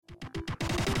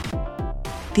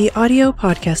The audio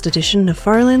podcast edition of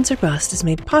Farlands or Bust is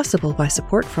made possible by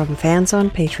support from fans on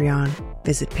Patreon.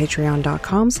 Visit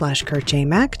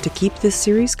patreon.com/KurtJMac to keep this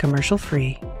series commercial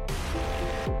free.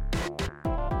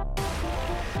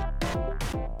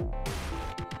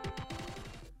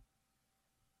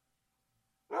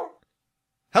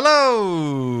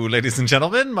 Hello, ladies and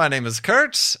gentlemen. My name is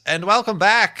Kurt, and welcome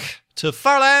back to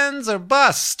Farlands or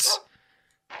Bust.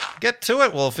 Get to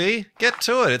it, Wolfie. Get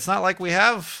to it. It's not like we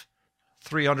have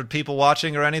 300 people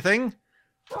watching or anything.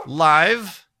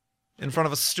 Live in front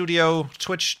of a studio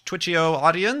Twitch.io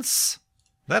audience.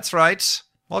 That's right.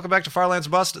 Welcome back to Farlands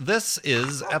or Bust. This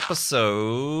is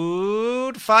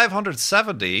episode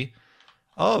 570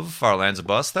 of Farlands or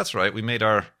Bust. That's right. We made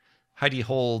our hidey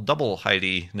hole double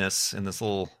hidey-ness in this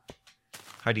little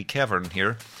hidey cavern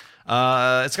here.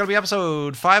 It's going to be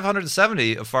episode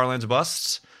 570 of Farlands or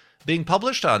Bust, being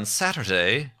published on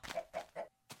Saturday,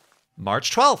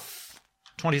 March 12th,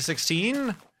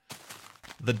 2016.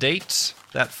 The date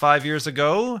that 5 years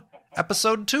ago,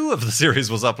 episode 2 of the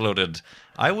series was uploaded.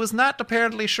 I was not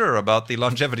apparently sure about the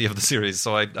longevity of the series,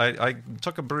 so I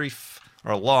took a brief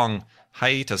or a long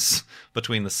hiatus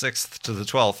between the 6th to the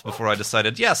 12th before I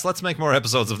decided, yes, let's make more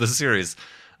episodes of this series.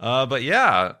 But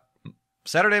yeah,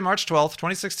 Saturday, March 12th,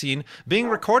 2016, being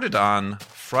recorded on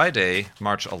Friday,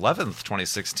 March 11th,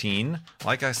 2016.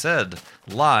 Like I said,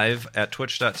 live at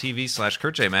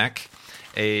twitch.tv/KurtJMac.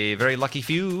 A very lucky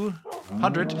few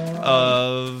hundred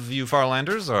of you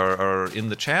Farlanders are in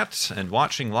the chat and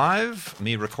watching live.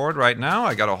 Me record right now.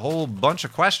 I got a whole bunch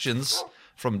of questions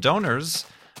from donors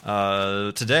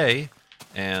today,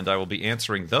 and I will be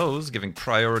answering those, giving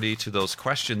priority to those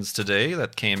questions today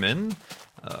that came in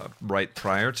right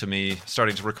prior to me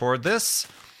starting to record this.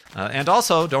 And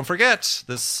also, don't forget,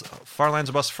 this Farlands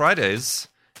or Bust Fridays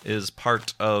is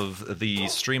part of the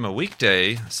Stream a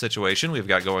Weekday situation we've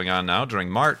got going on now during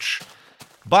March.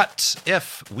 But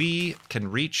if we can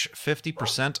reach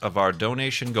 50% of our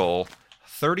donation goal,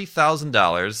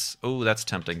 $30,000, oh, that's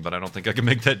tempting, but I don't think I can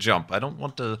make that jump. I don't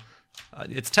want to...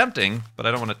 it's tempting, but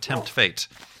I don't want to tempt fate.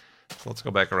 So let's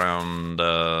go back around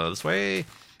this way.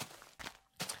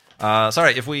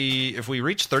 Sorry, if we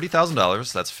reach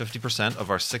 $30,000, that's 50% of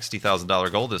our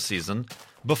 $60,000 goal this season,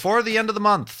 before the end of the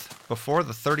month, before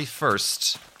the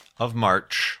 31st of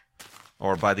March,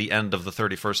 or by the end of the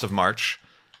 31st of March,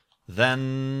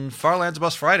 then Farlands or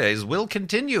Bust Fridays will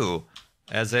continue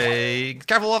as a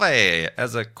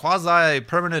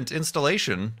quasi-permanent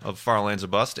installation of Farlands or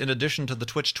Bust. In addition to the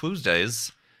Twitch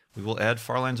Tuesdays, we will add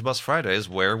Farlands or Bust Fridays,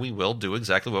 where we will do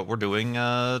exactly what we're doing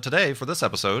today for this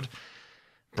episode.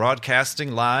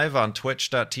 Broadcasting live on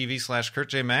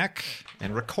twitch.tv/KurtJMac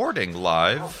and recording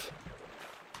live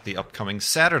the upcoming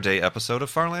Saturday episode of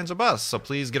Farlands or Bust. So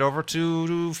please get over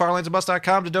to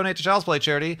farlandsorbust.com to donate to Child's Play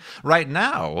charity. Right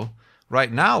now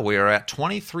we are at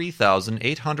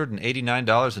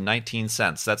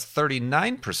 $23,889.19. That's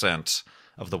 39%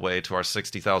 of the way to our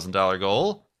 $60,000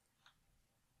 goal.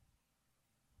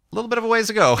 A little bit of a ways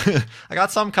to go. I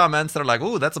got some comments that are like,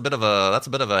 "Ooh, that's a bit of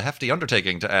a hefty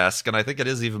undertaking to ask," and I think it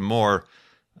is even more.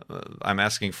 I'm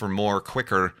asking for more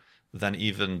quicker than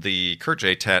even the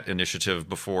KurtJTat initiative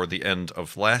before the end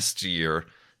of last year,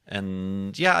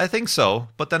 and yeah, I think so.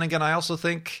 But then again, I also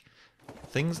think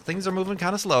things are moving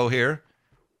kind of slow here.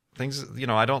 Things,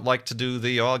 I don't like to do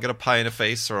I'll get a pie in the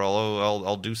face, or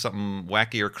I'll do something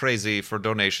wacky or crazy for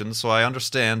donations. So I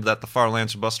understand that the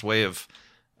Farlands or Bust way of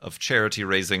charity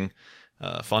raising,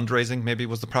 fundraising maybe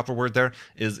was the proper word there,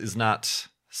 is not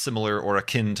similar or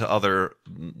akin to other,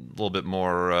 little bit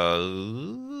more,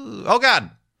 oh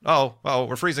God! Oh,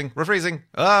 we're freezing.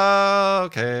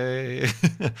 Okay.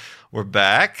 We're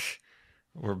back.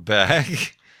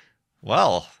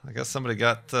 Well, I guess somebody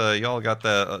got, y'all got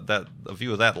a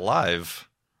view of that live.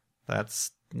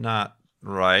 That's not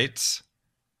right.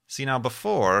 See, now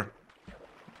before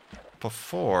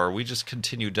we just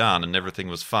continued on and everything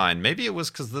was fine. Maybe it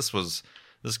was because this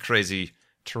crazy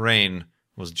terrain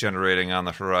was generating on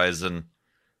the horizon.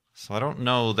 So I don't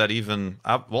know that even...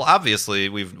 well, obviously,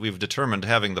 we've determined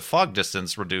having the fog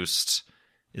distance reduced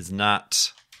is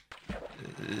not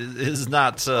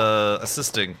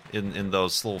assisting in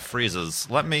those little freezes.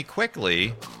 Let me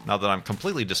quickly, now that I'm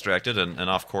completely distracted and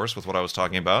off course with what I was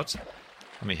talking about,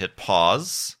 let me hit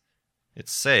pause. It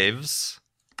saves.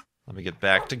 Let me get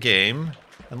back to game,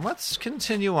 and let's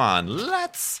continue on.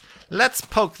 Let's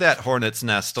poke that hornet's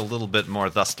nest a little bit more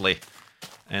thusly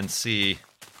and see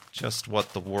just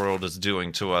what the world is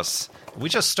doing to us. We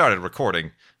just started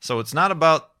recording, so it's not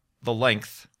about the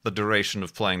length, the duration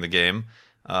of playing the game.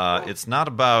 It's not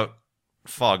about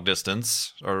fog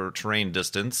distance or terrain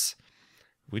distance.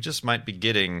 We just might be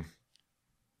getting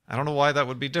I don't know why that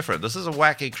would be different. This is a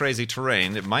wacky, crazy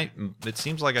terrain. It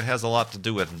seems like it has a lot to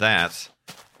do with that.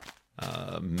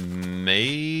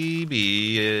 Maybe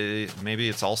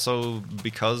it's also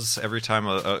because every time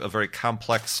a very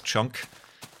complex chunk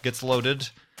gets loaded,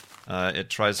 it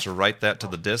tries to write that to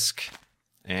the disk,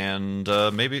 and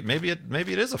maybe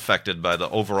it is affected by the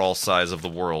overall size of the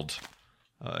world.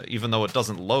 Even though it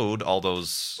doesn't load all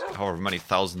those however many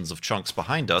thousands of chunks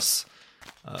behind us,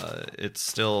 it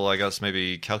still, I guess,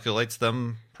 maybe calculates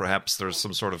them. Perhaps there's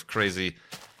some sort of crazy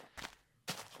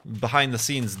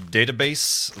behind-the-scenes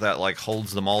database that like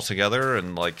holds them all together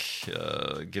and like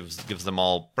gives them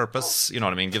all purpose. You know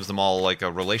what I mean? Gives them all like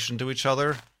a relation to each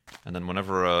other. And then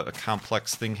whenever a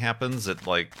complex thing happens, it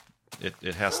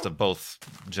has to both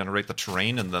generate the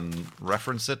terrain and then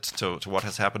reference it to what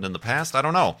has happened in the past. I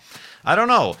don't know.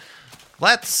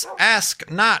 Let's ask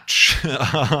Notch.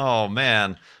 Oh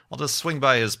man, I'll just swing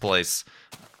by his place.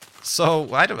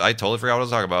 So I totally forgot what I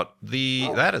was talking about.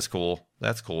 That is cool.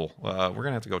 That's cool. We're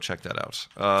gonna have to go check that out.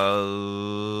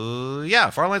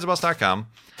 Yeah, farlandsorbust.com.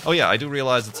 Oh yeah, I do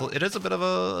realize it is a bit of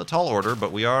a tall order,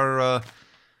 but we are a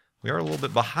little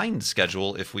bit behind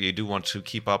schedule if we do want to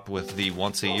keep up with the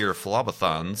once a year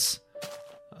Flobathons,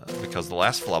 because the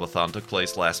last Flobathon took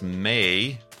place last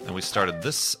May, and we started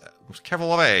this.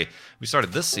 Careful away. We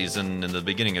started this season in the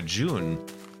beginning of June.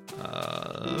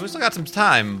 We still got some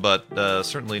time, but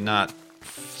certainly not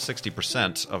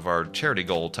 60% of our charity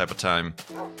goal type of time.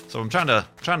 So I'm trying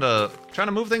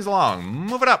to move things along.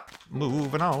 Move it up.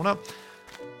 Moving on up.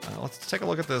 Let's take a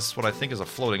look at this, what I think is a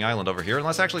floating island over here. And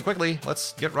let's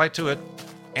get right to it.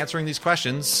 Answering these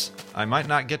questions. I might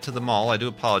not get to them all. I do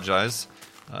apologize.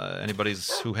 Anybody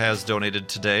who has donated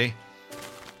today,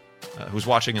 who's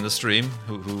watching in the stream,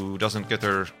 who doesn't get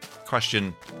their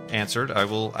question answered, I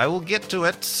will get to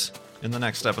it in the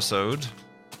next episode.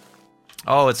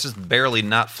 Oh, it's just barely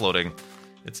not floating.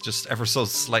 It's just ever so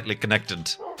slightly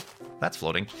connected. That's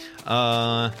floating.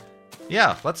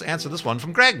 Yeah, let's answer this one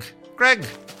from Greg. Greg!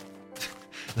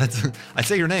 I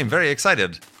say your name very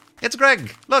excited. It's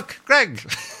Greg! Look, Greg!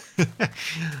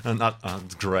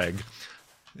 It's Greg.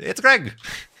 It's Greg!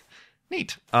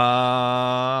 Neat. They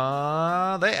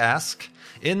ask,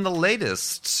 in the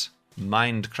latest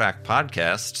Mindcrack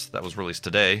podcast that was released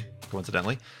today,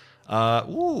 coincidentally,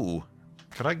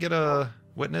 could I get a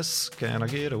witness? Can I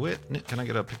get a witness? Can I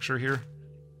get a picture here?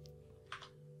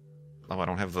 Oh, I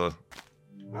don't have the...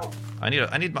 I need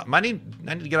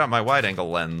to get out my wide angle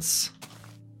lens.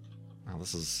 Oh,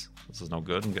 this is no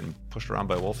good. I'm getting pushed around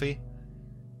by Wolfie.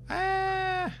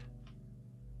 Oh,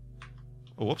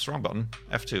 whoops, wrong button.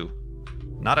 F2,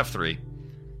 not F3.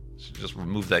 Should just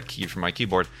remove that key from my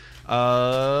keyboard.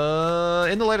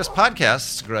 In the latest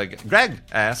podcast, Greg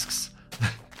asks,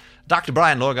 Dr.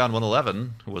 Brian Lorgon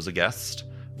 111, who was a guest,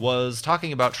 was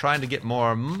talking about trying to get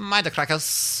more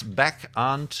Mindcrackers back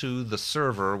onto the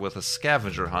server with a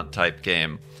scavenger hunt type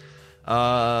game.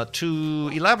 To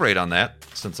elaborate on that,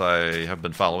 since I have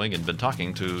been following and been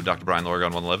talking to Dr. Brian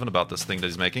Lorgon 111 about this thing that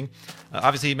he's making,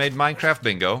 obviously he made Minecraft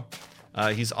Bingo.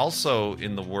 He's also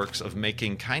in the works of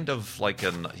making kind of like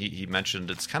he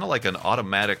mentioned it's kind of like an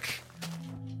automatic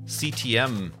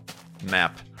CTM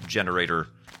map generator.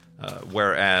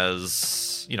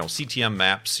 Whereas, CTM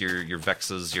maps, your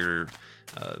Vexes, your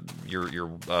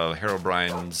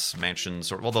Herobrine's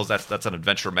mansions, that's an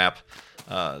adventure map.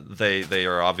 They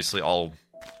are obviously all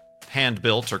hand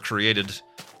built or created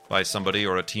by somebody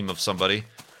or a team of somebody.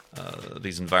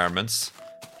 These environments.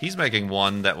 He's making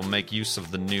one that will make use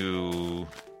of the new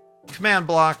command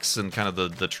blocks and kind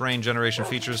of the terrain generation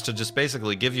features to just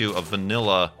basically give you a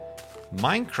vanilla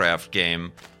Minecraft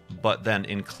game. But then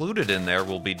included in there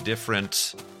will be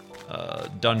different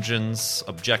dungeons,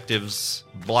 objectives,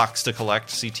 blocks to collect,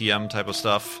 CTM type of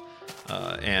stuff.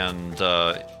 And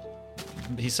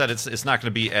he said it's not going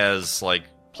to be as like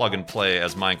plug and play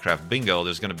as Minecraft Bingo.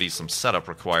 There's going to be some setup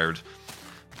required.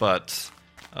 But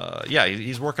yeah,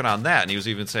 he's working on that. And he was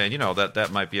even saying, that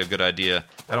might be a good idea.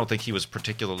 I don't think he was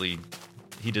particularly...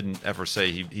 He didn't ever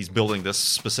say he's building this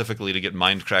specifically to get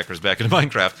Mindcrackers back into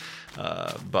Minecraft.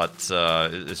 But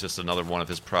it's just another one of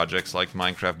his projects, like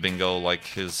Minecraft Bingo, like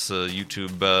his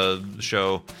YouTube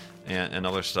show, and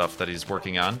other stuff that he's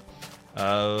working on.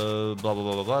 Blah, blah,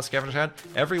 blah, blah, blah. Scavenger hunt.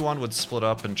 Everyone would split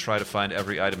up and try to find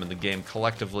every item in the game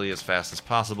collectively as fast as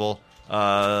possible.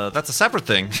 That's a separate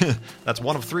thing. That's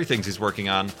one of 3 things he's working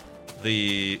on.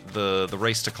 The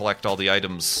race to collect all the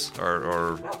items,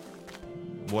 or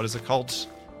what is it called?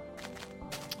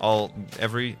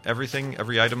 Every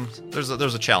item. There's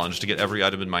a challenge to get every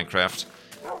item in Minecraft.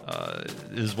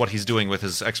 Is what he's doing with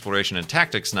his exploration and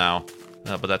tactics now.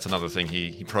 But that's another thing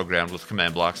he programmed with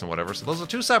command blocks and whatever. So those are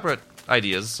two separate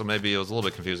ideas, so maybe it was a little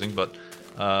bit confusing. But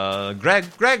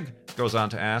Greg goes on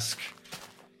to ask,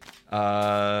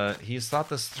 he's thought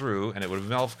this through, and it would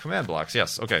involve command blocks.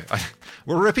 Yes, okay.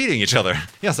 We're repeating each other.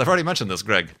 Yes, I've already mentioned this,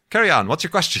 Greg. Carry on. What's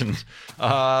your question? Would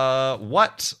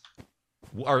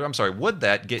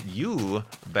that get you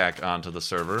back onto the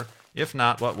server? If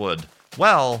not, what would?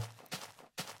 Well,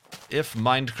 if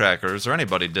Mindcrackers or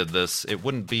anybody did this, it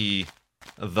wouldn't be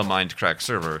the Mindcrack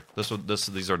server.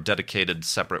 These are dedicated,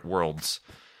 separate worlds.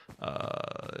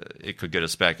 It could get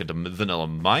us back into vanilla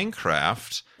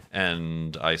Minecraft,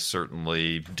 and I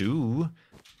certainly do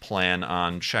plan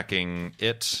on checking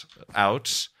it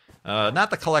out.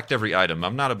 Not to collect every item.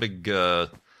 I'm not a big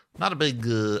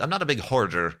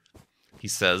hoarder, he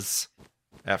says,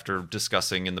 after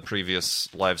discussing in the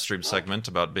previous live stream segment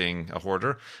about being a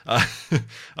hoarder.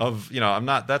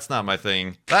 That's not my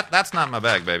thing. That's not my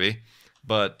bag, baby.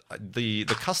 But the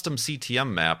custom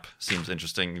CTM map seems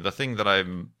interesting. The thing that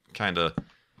I'm kind of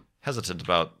hesitant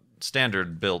about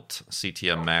standard built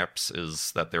CTM maps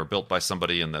is that they're built by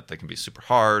somebody and that they can be super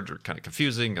hard or kind of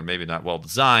confusing or maybe not well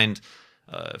designed.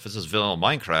 If this is vanilla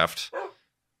Minecraft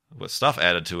with stuff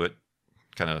added to it,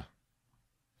 kind of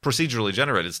procedurally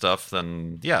generated stuff,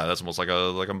 then yeah, that's almost like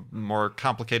a more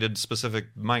complicated,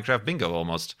 specific Minecraft bingo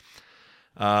almost.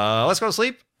 Let's go to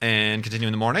sleep and continue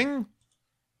in the morning.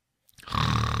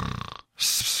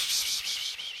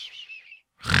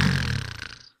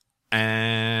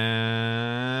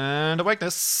 And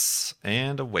awakeness,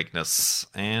 and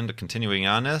continuing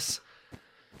on this.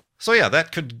 So yeah,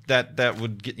 that would get that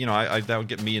would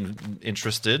get me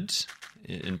interested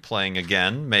in playing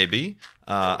again, maybe.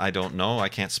 I don't know. I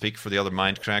can't speak for the other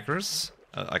Mindcrackers.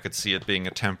 I could see it being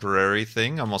a temporary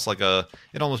thing, almost like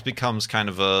it almost becomes kind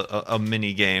of a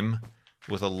mini game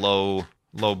with a low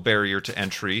barrier to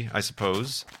entry, I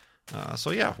suppose.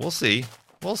 So yeah, we'll see.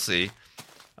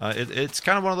 It's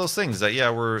kind of one of those things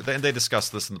that, they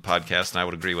discussed this in the podcast, and I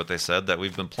would agree what they said, that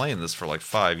we've been playing this for like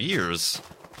 5 years,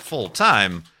 full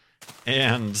time,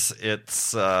 and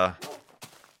it's high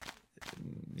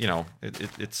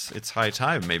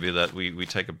time maybe that we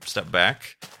take a step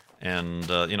back, and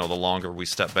the longer we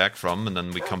step back from and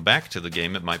then we come back to the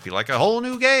game, it might be like a whole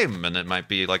new game, and it might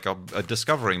be like a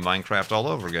discovering Minecraft all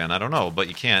over again. I don't know, but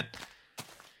you can't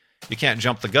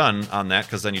jump the gun on that,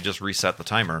 because then you just reset the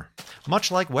timer,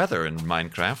 much like weather in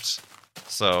Minecraft.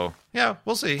 So yeah,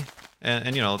 we'll see.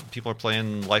 And people are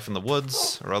playing Life in the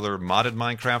Woods or other modded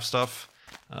Minecraft stuff.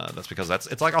 That's because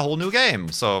it's like a whole new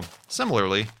game. So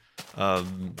similarly, I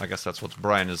guess that's what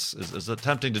Brian is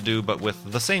attempting to do, but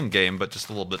with the same game, but just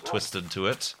a little bit twisted to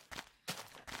it.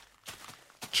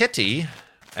 Kitty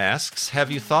asks, have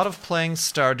you thought of playing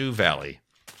Stardew Valley?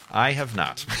 I have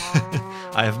not.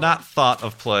 I have not thought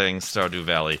of playing Stardew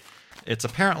Valley. It's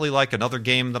apparently like another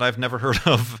game that I've never heard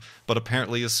of, but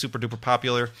apparently is super duper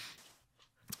popular.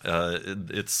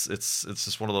 It's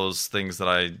just one of those things that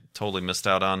I totally missed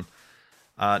out on.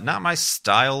 Not my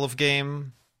style of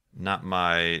game, not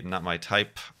my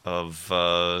type of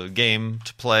game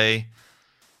to play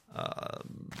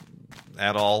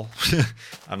at all.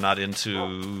 I'm not into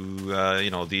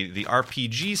the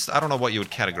RPG. I don't know what you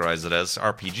would categorize it as,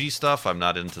 RPG stuff. I'm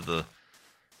not into the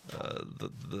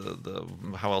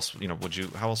how else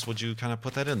would you kind of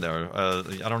put that in there?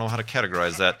 I don't know how to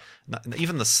categorize that.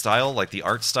 Even the style, like the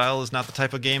art style, is not the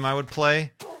type of game I would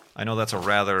play. I know that's a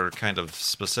rather kind of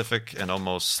specific and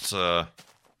almost almost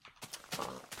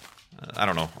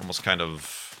kind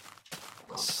of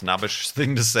snobbish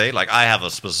thing to say. Like, I have a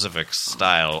specific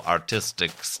style,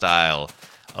 artistic style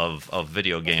of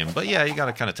video game. But yeah, you got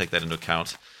to kind of take that into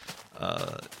account.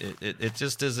 It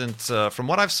just isn't. From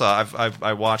what I've saw,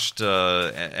 I watched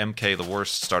MK the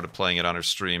Worst started playing it on her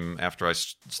stream after I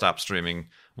stopped streaming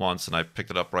once, and I picked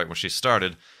it up right when she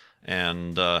started.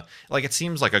 And it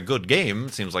seems like a good game.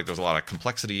 It seems like there's a lot of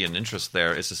complexity and interest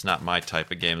there. It's just not my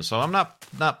type of game. So I'm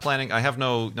not planning. I have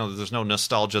there's no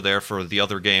nostalgia there for the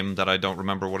other game that I don't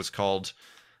remember what it's called.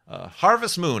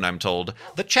 Harvest Moon, I'm told.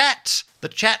 The chat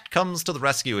comes to the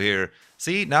rescue here.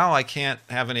 See, now I can't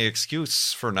have any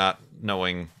excuse for not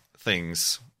knowing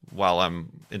things while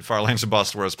I'm in Farlands or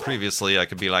Bust, whereas previously I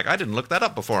could be like, I didn't look that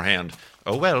up beforehand.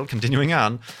 Oh well, continuing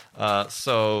on.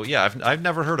 So yeah, I've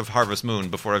never heard of Harvest Moon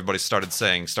before everybody started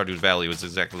saying Stardew Valley was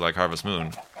exactly like Harvest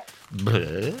Moon.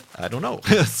 But I don't know.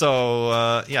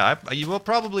 So you will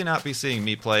probably not be seeing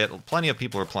me play it. Plenty of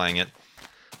people are playing it.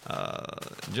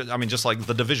 Just like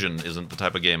The Division isn't the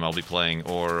type of game I'll be playing,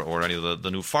 or any of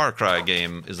the new Far Cry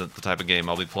game isn't the type of game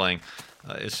I'll be playing.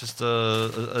 It's just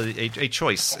a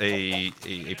choice, a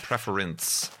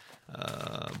preference.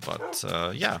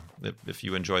 Yeah, if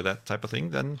you enjoy that type of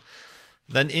thing, then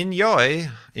enjoy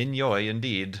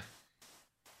indeed.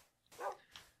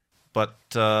 But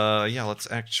yeah, let's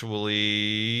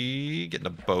actually get in a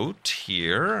boat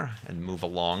here and move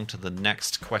along to the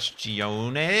next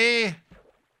questione.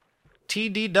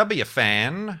 TDW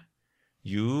fan,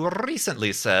 you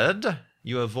recently said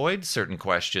you avoid certain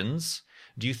questions.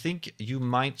 Do you think you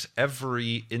might ever,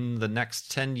 in the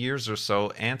next 10 years or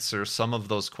so, answer some of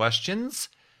those questions?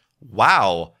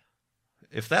 Wow.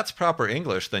 If that's proper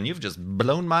English, then you've just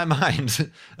blown my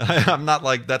mind. I'm not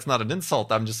like, that's not an insult.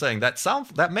 I'm just saying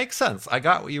that makes sense. I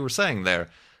got what you were saying there.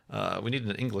 We need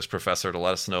an English professor to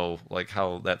let us know like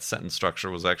how that sentence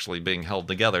structure was actually being held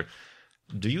together.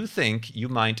 Do you think you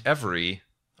might every...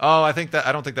 Oh, I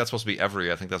don't think that's supposed to be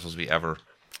every. I think that's supposed to be ever.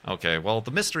 Okay, well,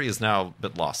 the mystery is now a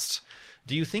bit lost.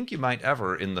 Do you think you might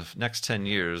ever, in the next 10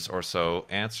 years or so,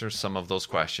 answer some of those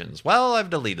questions? Well,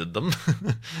 I've deleted them.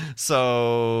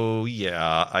 So,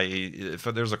 yeah, if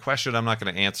there's a question I'm not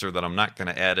going to answer, then I'm not going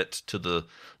to add it to the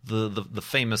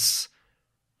famous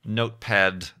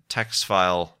notepad text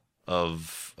file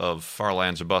of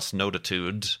Farlands or Bust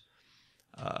Notitude.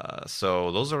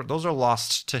 So those are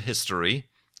lost to history,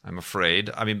 I'm afraid.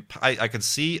 I mean, I could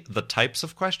see the types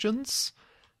of questions,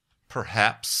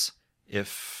 perhaps...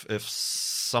 If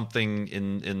something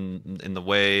in the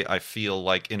way I feel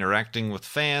like interacting with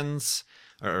fans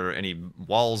or any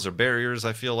walls or barriers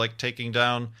I feel like taking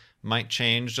down might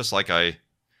change, just like I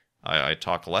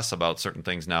talk less about certain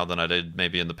things now than I did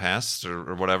maybe in the past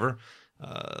or whatever.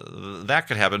 That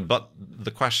could happen, but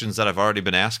the questions that I've already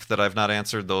been asked that I've not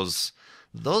answered, those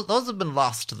have been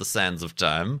lost to the sands of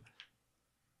time.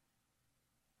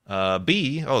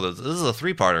 B, this is a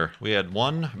three-parter. We had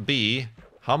 1B.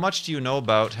 How much do you know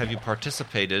about, have you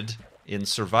participated in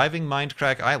Surviving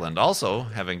Mindcrack Island? Also,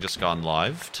 having just gone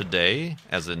live today,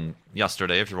 as in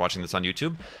yesterday if you're watching this on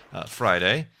YouTube,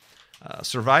 Friday.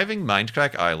 Surviving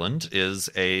Mindcrack Island is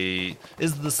the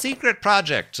secret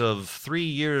project of 3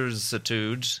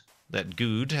 years-itude that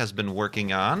Good has been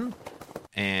working on.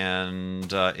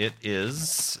 And it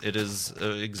is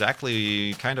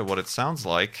exactly kind of what it sounds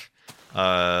like,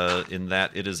 in that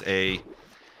it is a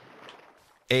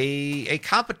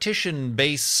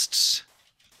competition-based...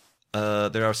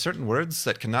 there are certain words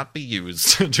that cannot be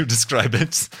used to describe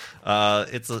it.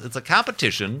 It's a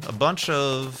competition. A bunch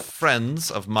of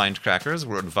friends of Mindcrackers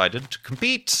were invited to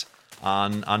compete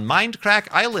on Mindcrack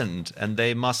Island, and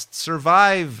they must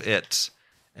survive it.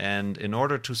 And in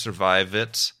order to survive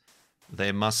it,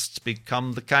 they must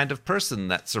become the kind of person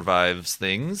that survives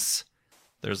things.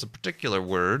 There's a particular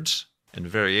word and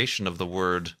variation of the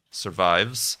word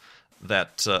survives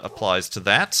that applies to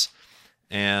that,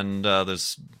 and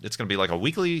it's going to be like a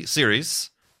weekly series.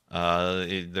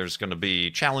 There's going to be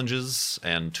challenges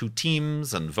and 2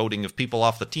 teams and voting of people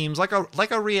off the teams, like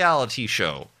a reality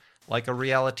show,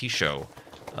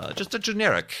 just a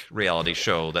generic reality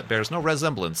show that bears no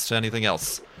resemblance to anything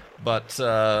else. But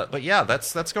yeah,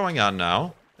 that's going on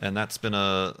now, and that's been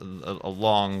a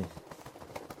long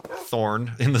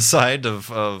thorn in the side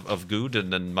of Good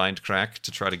and Mindcrack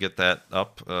to try to get that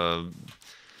up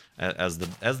as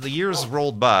the years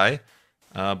rolled by.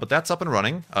 But that's up and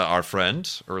running. Our friend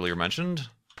earlier mentioned,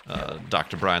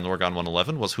 Dr. Brian Lorgon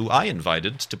 111, was who I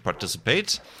invited to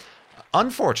participate.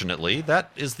 Unfortunately,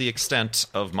 that is the extent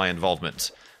of my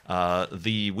involvement.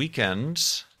 The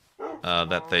weekend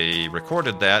that they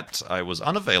recorded that, I was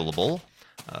unavailable.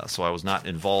 So I was not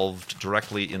involved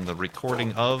directly in the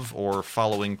recording of or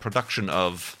following production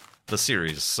of the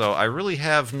series. So I really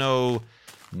have no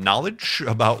knowledge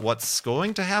about what's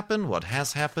going to happen, what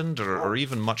has happened, or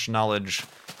even much knowledge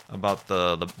about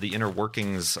the inner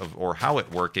workings of, or how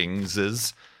it workings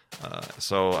is.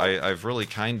 So I've really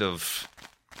kind of,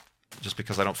 just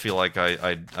because I don't feel like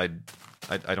I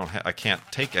can't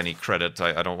take any credit.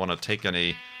 I don't want to take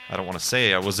any. I don't want to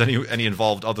say I was any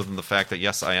involved other than the fact that,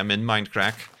 yes, I am in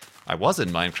Mindcrack. I was in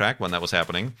Mindcrack when that was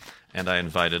happening, and I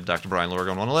invited Dr. Brian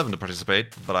Lorgon 111 to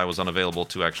participate, but I was unavailable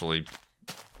to actually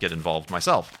get involved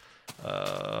myself.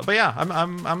 But yeah,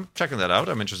 I'm checking that out.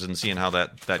 I'm interested in seeing how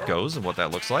that goes and what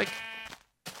that looks like.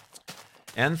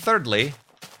 And thirdly,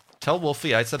 tell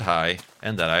Wolfie I said hi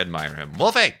and that I admire him.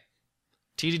 Wolfie!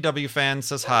 TDW fan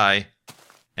says hi,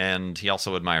 and he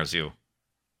also admires you.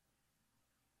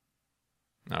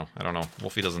 No, I don't know.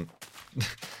 Wolfie doesn't...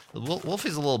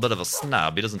 Wolfie's a little bit of a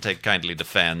snob. He doesn't take kindly to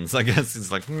fans. I guess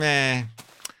he's like, meh.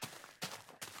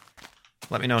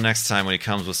 Let me know next time when he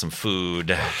comes with some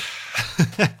food. Ooh,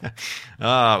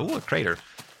 a crater.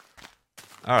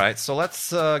 Alright, so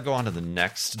let's go on to the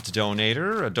next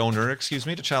donor,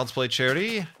 to Child's Play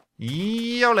Charity.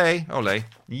 Yole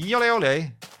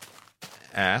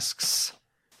asks,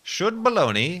 should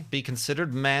bologna be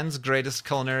considered man's greatest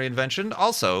culinary invention?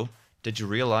 Also, did you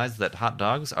realize that hot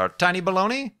dogs are tiny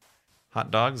bologna? Hot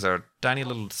dogs are tiny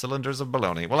little cylinders of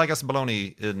bologna. Well, I guess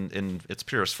bologna in its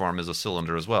purest form is a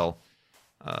cylinder as well.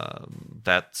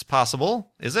 That's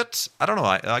possible. Is it? I don't know.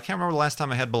 I can't remember the last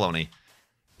time I had bologna.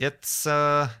 It's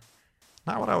not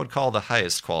what I would call the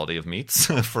highest quality of meats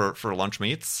for lunch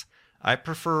meats. I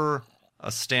prefer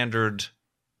a standard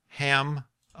ham,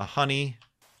 a honey,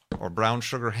 or brown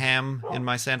sugar ham in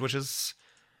my sandwiches.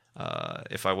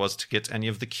 If I was to get any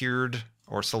of the cured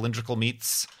or cylindrical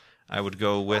meats, I would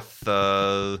go with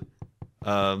the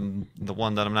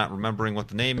one that I'm not remembering what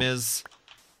the name is. I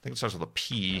think it starts with a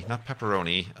P, not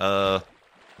pepperoni.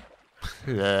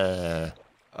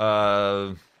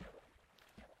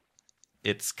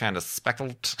 It's kind of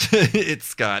speckled.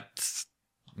 It's got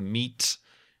meat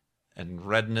and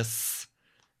redness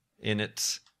in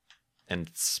it and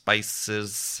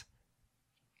spices.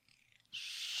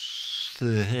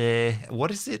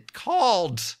 What is it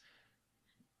called?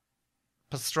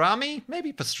 Pastrami?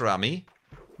 Maybe pastrami.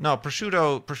 No,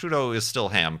 prosciutto is still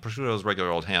ham. Prosciutto is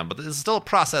regular old ham, but it's still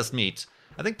processed meat.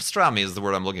 I think pastrami is the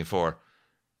word I'm looking for.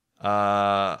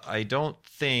 I don't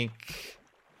think...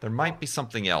 There might be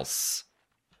something else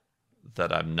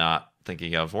that I'm not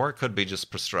thinking of, or it could be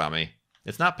just pastrami.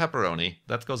 It's not pepperoni.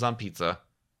 That goes on pizza.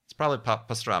 It's probably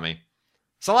pastrami.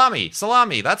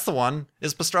 Salami, that's the one.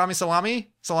 Is pastrami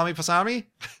salami? Salami pastrami?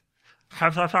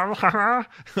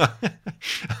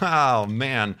 Oh,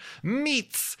 man.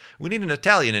 Meats! We need an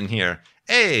Italian in here.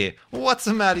 Hey, what's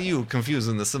the matter you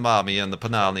confusing the salami and the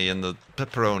panani and the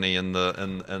pepperoni and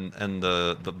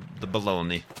the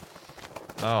bologna?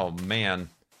 Oh, man.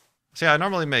 See, I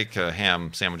normally make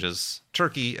ham sandwiches.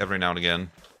 Turkey every now and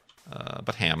again.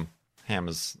 But ham. Ham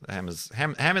is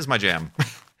my jam.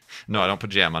 No, I don't put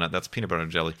jam on it. That's peanut butter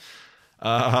and jelly.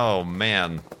 Oh,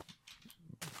 man.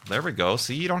 There we go.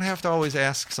 See, you don't have to always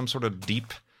ask some sort of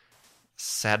deep,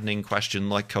 saddening question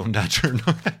like Cone Dodger.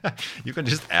 You can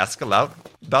just ask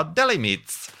about deli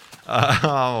meats.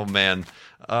 Oh, man.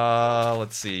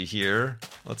 Let's see here.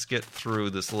 Let's get through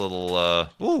this little...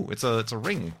 Ooh, it's a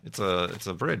ring. It's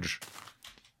a bridge.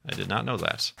 I did not know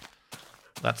that.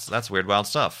 That's weird, wild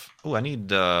stuff. Ooh, I need...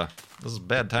 This is a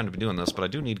bad time to be doing this, but I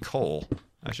do need coal.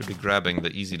 I should be grabbing the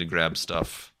easy-to-grab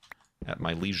stuff at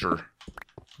my leisure.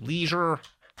 Leisure.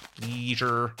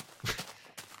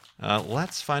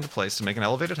 Let's find a place to make an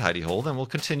elevated hidey hole, then we'll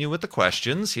continue with the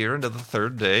questions here into the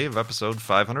third day of episode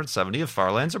 570 of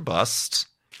Farlands or Bust.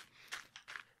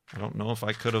 I don't know if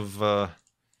I could have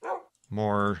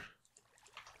more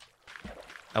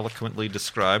eloquently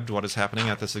described what is happening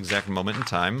at this exact moment in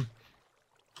time.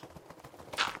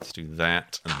 Let's do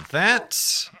that and that,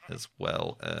 as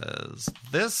well as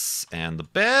this, and the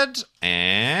bed,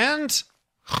 and...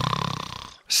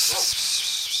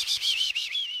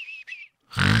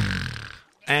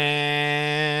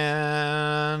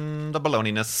 and the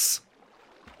bologniness.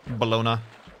 Bologna.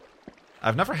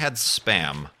 I've never had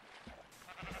Spam.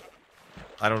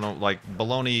 I don't know, like,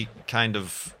 bologna kind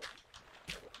of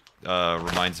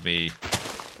reminds me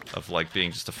of, like,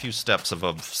 being just a few steps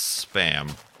above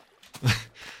Spam.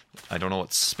 I don't know what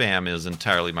Spam is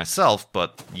entirely myself,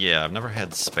 but yeah, I've never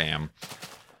had Spam.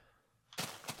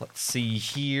 Let's see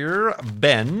here.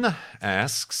 Ben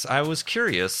asks, I was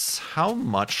curious, how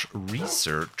much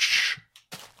research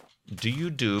did you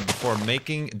do before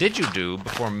making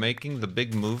the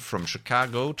big move from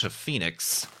Chicago to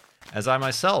Phoenix, as I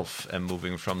myself am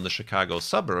moving from the Chicago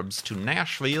suburbs to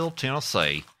Nashville,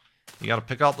 Tennessee? You gotta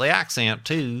pick up the accent,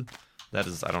 too. That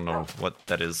is, I don't know what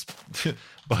that is.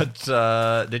 But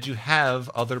did you have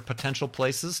other potential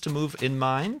places to move in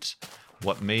mind?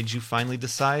 What made you finally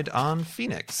decide on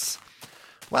Phoenix?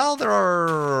 Well, there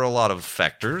are a lot of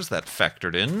factors that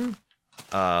factored in.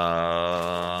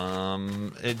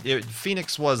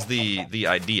 Phoenix was the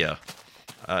idea.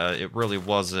 It really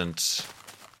wasn't...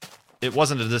 It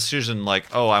wasn't a decision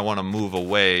like, oh, I want to move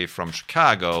away from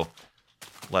Chicago.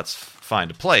 Let's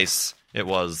find a place. It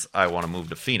was, I want to move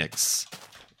to Phoenix.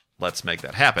 Let's make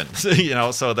that happen.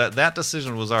 So that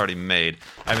decision was already made.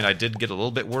 I mean, I did get a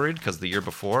little bit worried because the year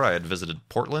before I had visited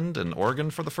Portland and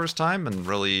Oregon for the first time and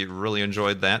really, really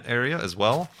enjoyed that area as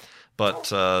well. But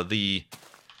the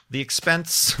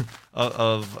expense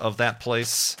of that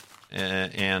place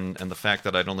and the fact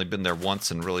that I'd only been there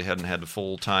once and really hadn't had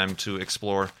full time to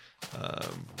explore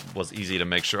was easy to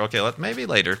make sure. Okay, maybe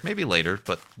later,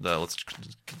 but let's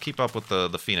keep up with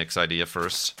the Phoenix idea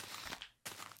first.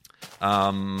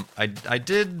 I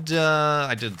did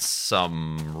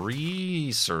some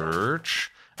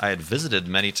research. I had visited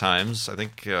many times. I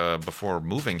think before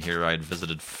moving here, I had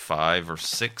visited 5 or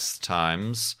 6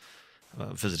 times,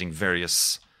 visiting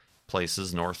various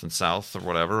places, north and south or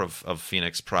whatever, of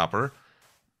Phoenix proper.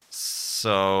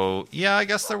 So, yeah, I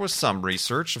guess there was some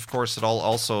research. Of course, it all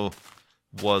also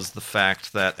was the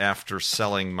fact that after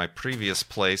selling my previous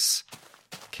place,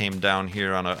 came down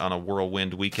here on a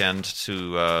whirlwind weekend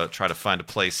to try to find a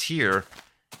place here.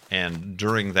 And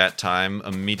during that time,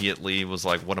 immediately was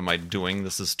like, what am I doing?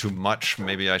 This is too much.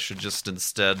 Maybe I should just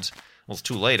instead... Well, it's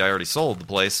too late. I already sold the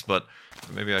place, but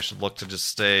maybe I should look to just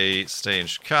stay in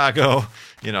Chicago.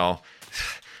 You know,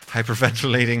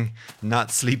 hyperventilating,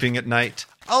 not sleeping at night.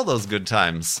 All those good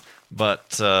times.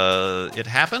 But it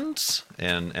happened,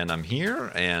 and I'm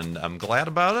here, and I'm glad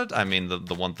about it. I mean,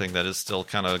 the one thing that is still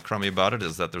kind of crummy about it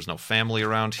is that there's no family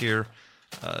around here.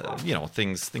 You know,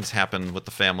 things happen with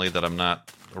the family that I'm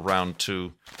not around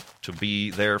to be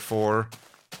there for.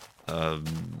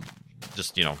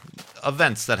 Just, you know,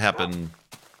 events that happen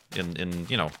in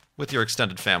you know, with your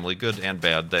extended family, good and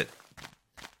bad, that,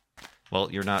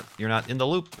 well, you're not in the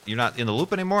loop. You're not in the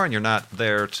loop anymore, and you're not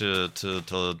there to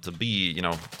be, you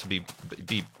know, to be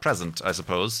present, I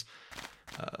suppose.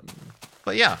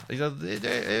 But yeah, you know,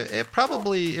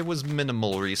 it was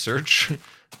minimal research.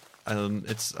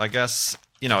 It's, I guess,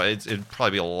 you know, it'd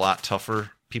probably be a lot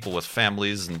tougher. People with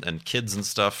families and kids and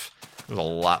stuff. There's a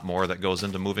lot more that goes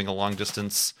into moving a long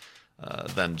distance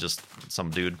than just some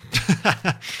dude.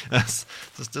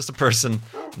 just a person,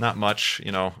 not much,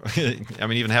 you know. I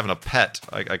mean, even having a pet,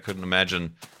 I couldn't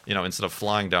imagine, you know, instead of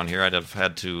flying down here, I'd have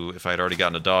had to, if I had already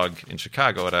gotten a dog in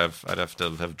Chicago, I'd have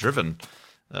to have driven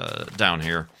down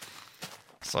here.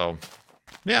 So,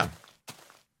 yeah.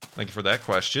 Thank you for that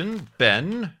question.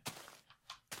 Ben,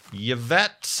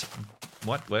 Yvette,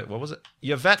 what was it?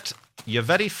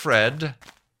 Yvette Fred,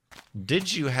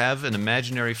 did you have an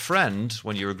imaginary friend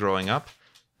when you were growing up?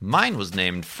 Mine was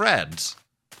named Fred,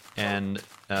 and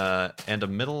a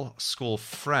middle school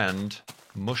friend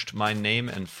mushed my name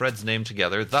and Fred's name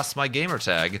together, thus my gamer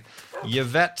tag,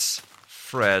 Yvette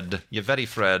Fred, or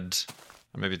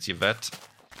maybe it's Yvette.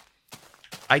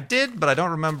 I did, but I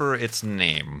don't remember its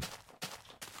name.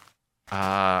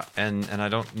 And I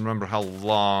don't remember how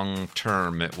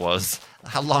long-term it was,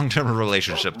 how long-term a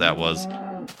relationship that was.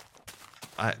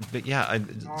 But yeah,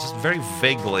 just very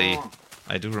vaguely,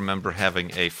 I do remember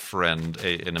having a friend,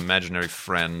 an imaginary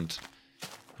friend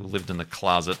who lived in the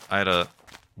closet. I had a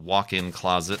walk-in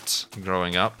closet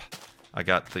growing up. I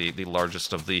got the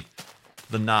largest of the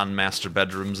non-master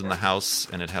bedrooms in the house,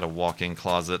 and it had a walk-in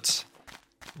closet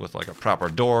with like a proper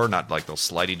door, not like those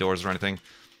slidey doors or anything.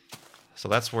 So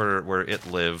that's where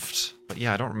it lived. But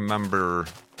yeah, I don't remember.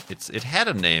 It had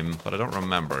a name, but I don't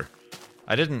remember.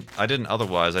 I didn't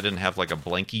otherwise. I didn't have like a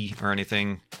blankie or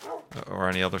anything, or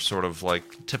any other sort of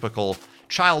like typical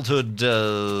childhood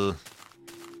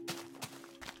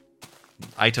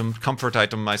comfort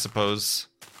item, I suppose.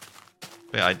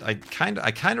 But yeah, I kind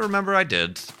of remember I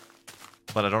did,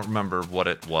 but I don't remember what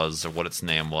it was or what its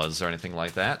name was or anything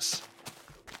like that.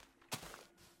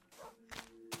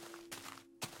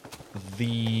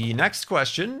 The next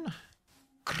question,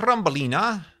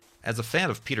 Crumbelina. As a fan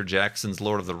of Peter Jackson's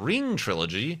Lord of the Ring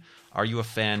trilogy, are you a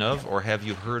fan of, or have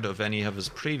you heard of any of his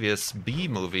previous B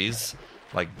movies,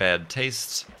 like Bad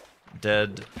Taste,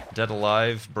 Dead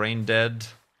Alive, Brain Dead?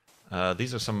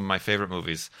 These are some of my favorite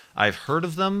movies. I've heard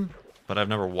of them, but I've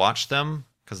never watched them,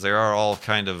 because they are all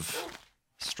kind of,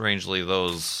 strangely,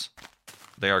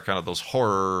 they are kind of those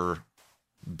horror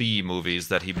B movies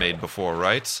that he made before,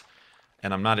 right?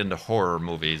 And I'm not into horror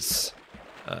movies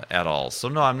at all. So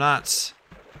no, I'm not...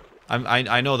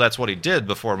 I know that's what he did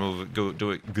before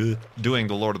doing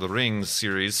the Lord of the Rings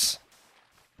series,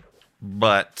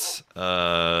 but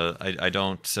I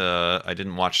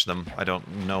didn't watch them. I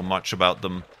don't know much about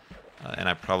them, and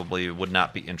I probably would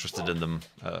not be interested in them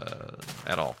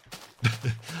at all.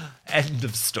 End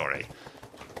of story.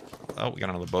 Oh, we got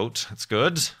another boat. That's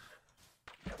good.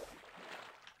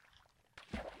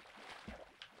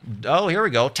 Oh, here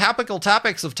we go. Topical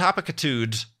topics of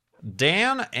Topicitude.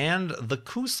 Dan and the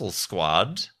Koosel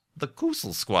Squad. The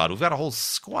Koosel Squad. We've got a whole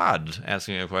squad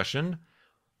asking a question.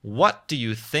 What do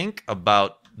you think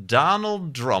about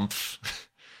Donald Trump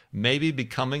maybe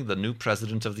becoming the new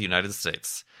president of the United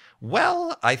States?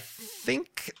 Well, I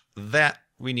think that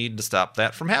we need to stop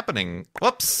that from happening.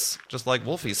 Whoops! Just like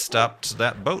Wolfie stopped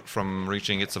that boat from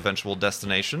reaching its eventual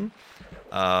destination.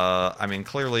 I mean,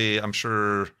 clearly, I'm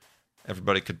sure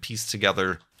everybody could piece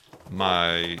together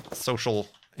my social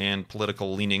and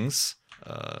political leanings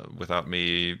without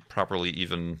me properly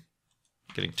even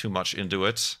getting too much into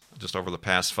it, just over the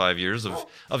past 5 years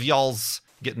of y'all's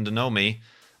getting to know me.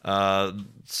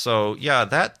 So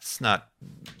yeah,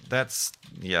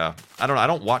 yeah. I don't know. I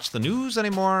don't watch the news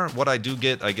anymore. What I do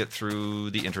get, I get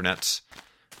through the internet.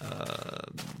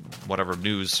 Whatever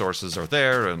news sources are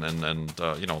there, and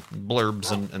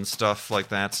blurbs and stuff like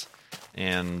that.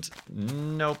 And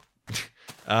nope,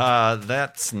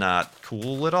 that's not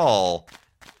cool at all.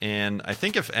 And I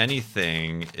think if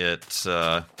anything, it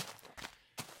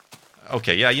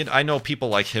okay, yeah, I know people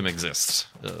like him exist.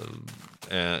 The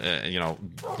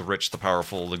rich, the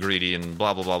powerful, the greedy, and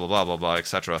blah blah blah blah blah blah blah,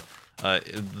 etc.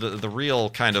 The real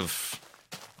kind of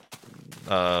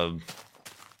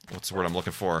what's the word I'm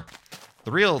looking for?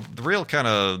 The real kind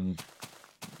of,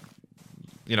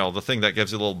 the thing that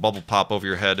gives you a little bubble pop over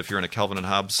your head if you're in a Calvin and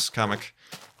Hobbes comic.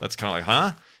 That's kind of like,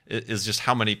 huh? It is just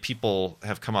how many people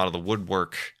have come out of the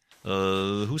woodwork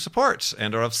who support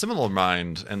and are of similar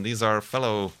mind, and these are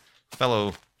fellow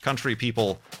country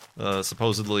people,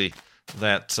 supposedly,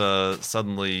 that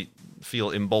suddenly feel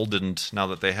emboldened now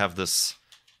that they have this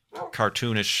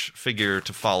cartoonish figure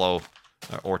to follow.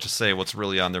 Or to say what's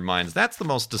really on their minds. That's the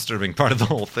most disturbing part of the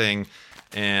whole thing,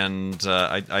 and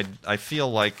I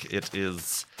feel like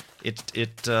it's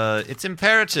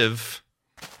imperative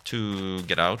to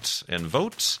get out and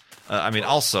vote.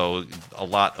 Also a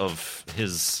lot of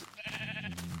his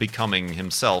becoming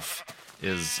himself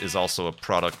is also a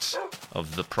product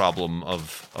of the problem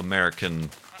of American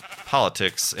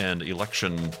politics and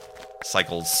election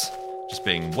cycles. Just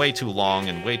being way too long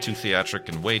and way too theatric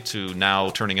and way too now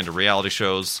turning into reality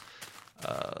shows.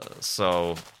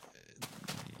 I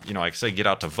say get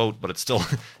out to vote, but it's still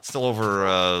over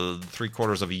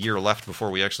 3/4 of a year left before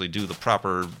we actually do the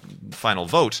proper final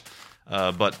vote.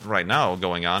 But right now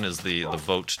going on is the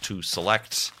vote to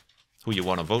select who you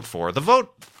want to vote for. The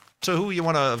vote to who you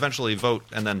want to eventually vote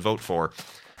and then vote for.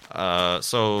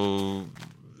 So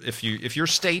if your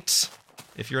state...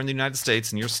 If you're in the United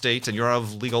States and your state and you're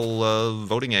of legal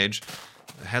voting age,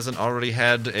 hasn't already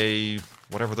had a,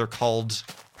 whatever they're called,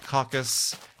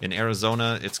 caucus. In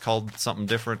Arizona, it's called something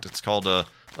different. It's called a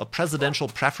presidential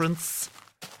preference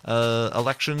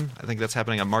election. I think that's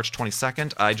happening on March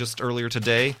 22nd. I just earlier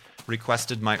today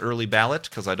requested my early ballot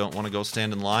because I don't want to go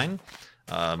stand in line.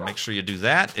 Make sure you do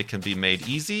that. It can be made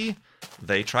easy.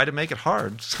 They try to make it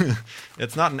hard.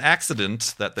 It's not an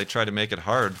accident that they try to make it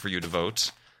hard for you to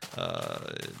vote.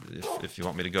 If you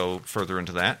want me to go further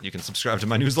into that, you can subscribe to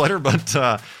my newsletter. But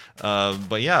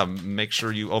yeah, make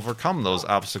sure you overcome those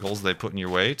obstacles they put in your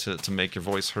way to make your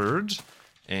voice heard.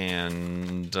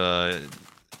 And not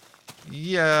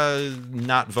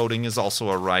voting is also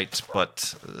a right,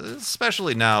 but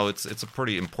especially now, it's a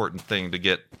pretty important thing to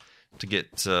get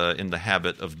in the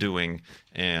habit of doing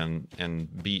and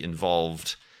be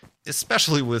involved,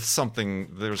 especially with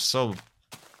something. There's so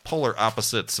polar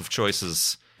opposites of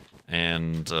choices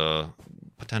and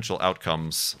potential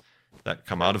outcomes that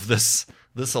come out of this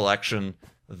election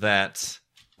that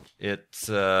it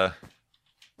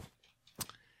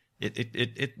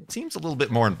seems a little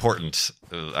bit more important,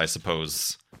 I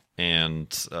suppose.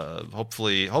 And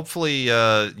hopefully, you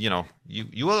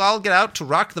will all get out to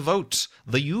rock the vote,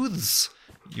 the youths.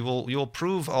 You will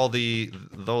prove all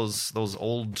those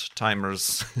old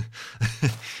timers,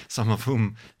 some of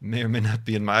whom may or may not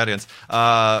be in my audience,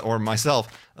 or myself.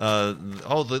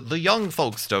 The young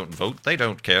folks don't vote; they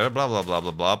don't care. Blah blah blah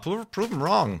blah blah. Prove them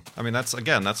wrong. I mean, that's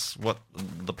what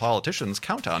the politicians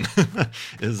count on.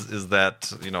 is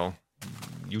that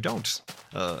you don't.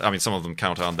 Some of them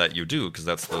count on that you do, because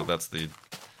that's the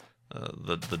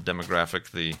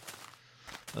demographic, the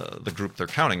group they're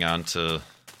counting on to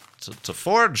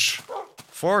forge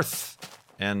forth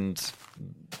and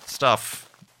stuff.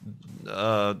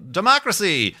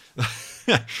 Democracy,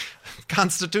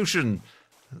 Constitution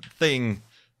thing,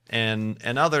 and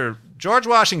other George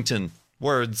Washington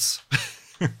words.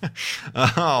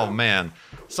 Oh man.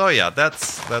 So yeah,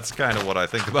 that's kind of what I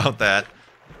think about that.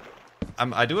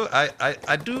 I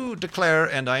do declare,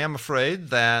 and I am afraid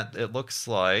that it looks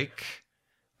like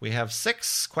we have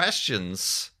 6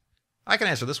 questions. I can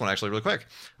answer this one actually really quick.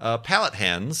 Pallet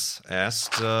Hands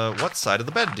asked, what side of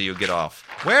the bed do you get off?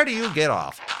 Where do you get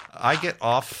off? I get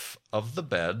off of the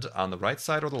bed on the right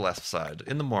side or the left side.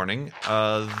 In the morning,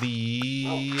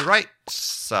 the right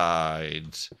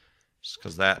side. Just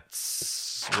because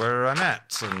that's where I'm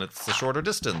at, and it's a shorter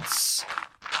distance.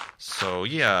 So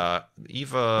yeah,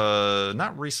 Eva,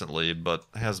 not recently, but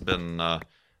has been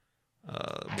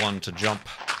one to jump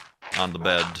on the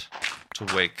bed to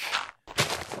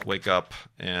wake up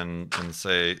and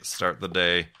say start the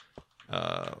day.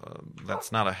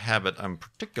 That's not a habit I'm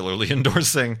particularly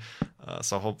endorsing,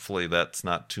 so hopefully that's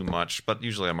not too much, but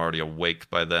usually I'm already awake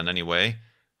by then anyway.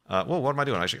 Whoa, what am I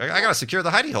doing? I gotta secure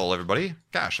the hidey hole, everybody.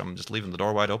 Gosh, I'm just leaving the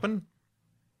door wide open.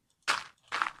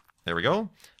 There we go.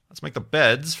 Let's make the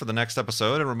beds for the next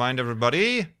episode and remind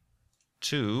everybody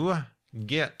to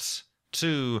get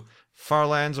to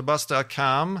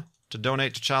farlandsorbust.com to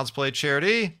donate to Child's Play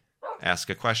charity. Ask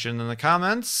a question in the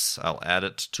comments. I'll add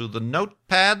it to the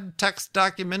notepad text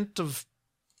document of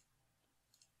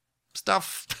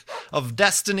stuff of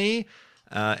destiny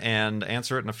and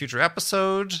answer it in a future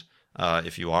episode.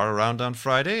 If you are around on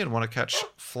Friday and want to catch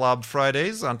Flob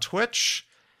Fridays on Twitch,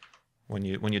 when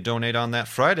you donate on that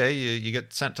Friday, you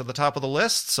get sent to the top of the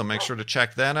list, so make sure to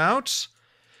check that out.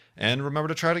 And remember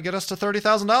to try to get us to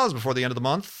 $30,000 before the end of the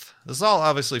month. This is all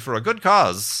obviously for a good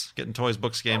cause, getting toys,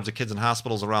 books, games to kids in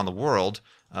hospitals around the world.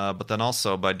 But then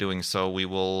also by doing so, we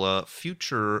will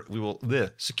secure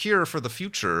for the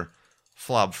future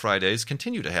Flob Fridays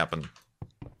continue to happen.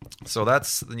 So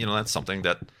that's something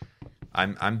that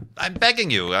I'm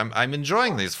begging you. I'm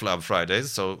enjoying these Flob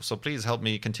Fridays. So please help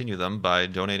me continue them by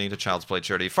donating to Child's Play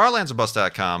charity.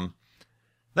 farlandsorbust.com.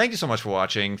 Thank you so much for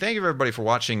watching. Thank you everybody for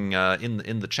watching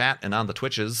in the chat and on the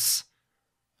Twitches.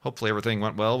 Hopefully everything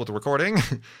went well with the recording.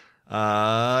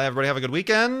 Everybody have a good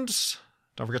weekend.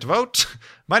 Don't forget to vote.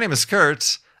 My name is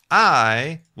Kurt.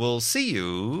 I will see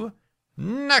you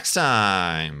next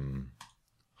time.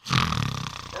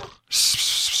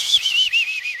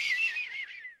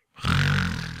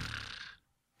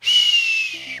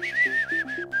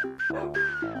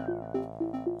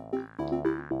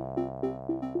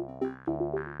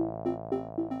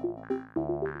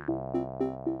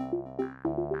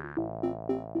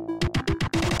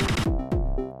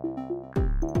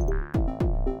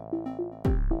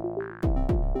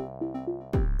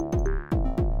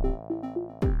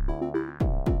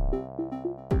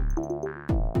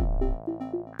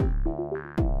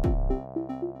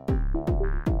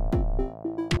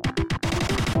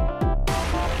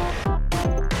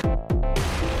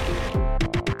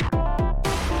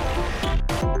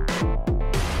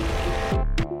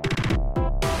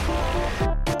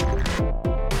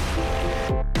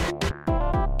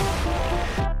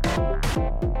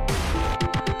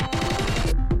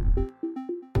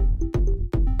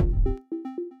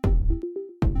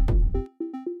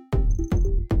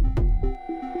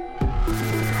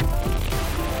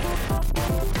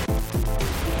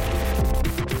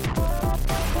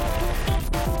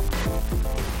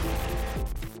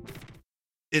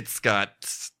 It's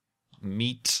got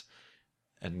meat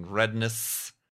and redness